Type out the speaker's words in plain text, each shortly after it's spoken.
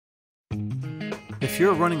If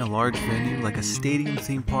you're running a large venue like a stadium,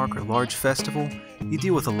 theme park, or large festival, you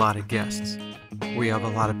deal with a lot of guests. Where you have a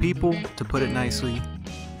lot of people, to put it nicely,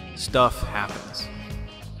 stuff happens.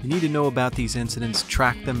 You need to know about these incidents,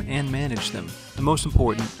 track them, and manage them. And most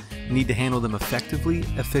important, you need to handle them effectively,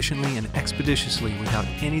 efficiently, and expeditiously without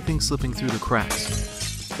anything slipping through the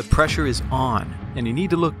cracks. The pressure is on, and you need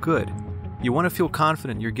to look good. You want to feel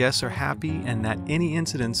confident your guests are happy and that any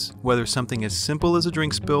incidents, whether something as simple as a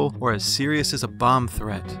drink spill or as serious as a bomb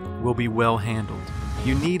threat, will be well handled.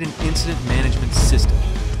 You need an incident management system,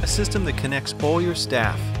 a system that connects all your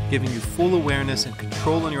staff, giving you full awareness and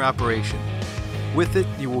control on your operation. With it,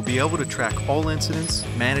 you will be able to track all incidents,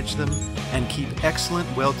 manage them, and keep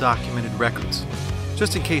excellent, well-documented records,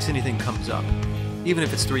 just in case anything comes up, even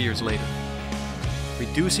if it's 3 years later.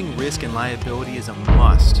 Reducing risk and liability is a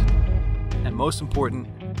must. And most important,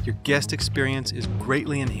 your guest experience is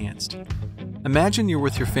greatly enhanced. Imagine you're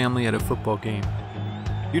with your family at a football game.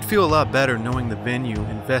 You'd feel a lot better knowing the venue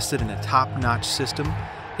invested in a top-notch system,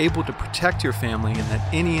 able to protect your family and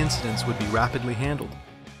that any incidents would be rapidly handled.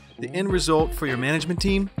 The end result for your management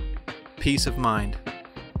team? Peace of mind.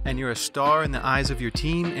 And you're a star in the eyes of your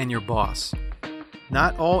team and your boss.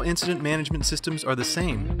 Not all incident management systems are the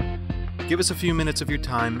same. Give us a few minutes of your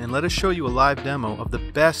time and let us show you a live demo of the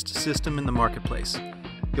best system in the marketplace.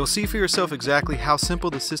 You'll see for yourself exactly how simple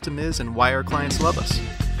the system is and why our clients love us.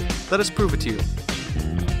 Let us prove it to you.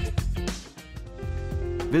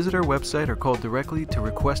 Visit our website or call directly to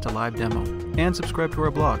request a live demo and subscribe to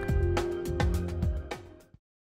our blog.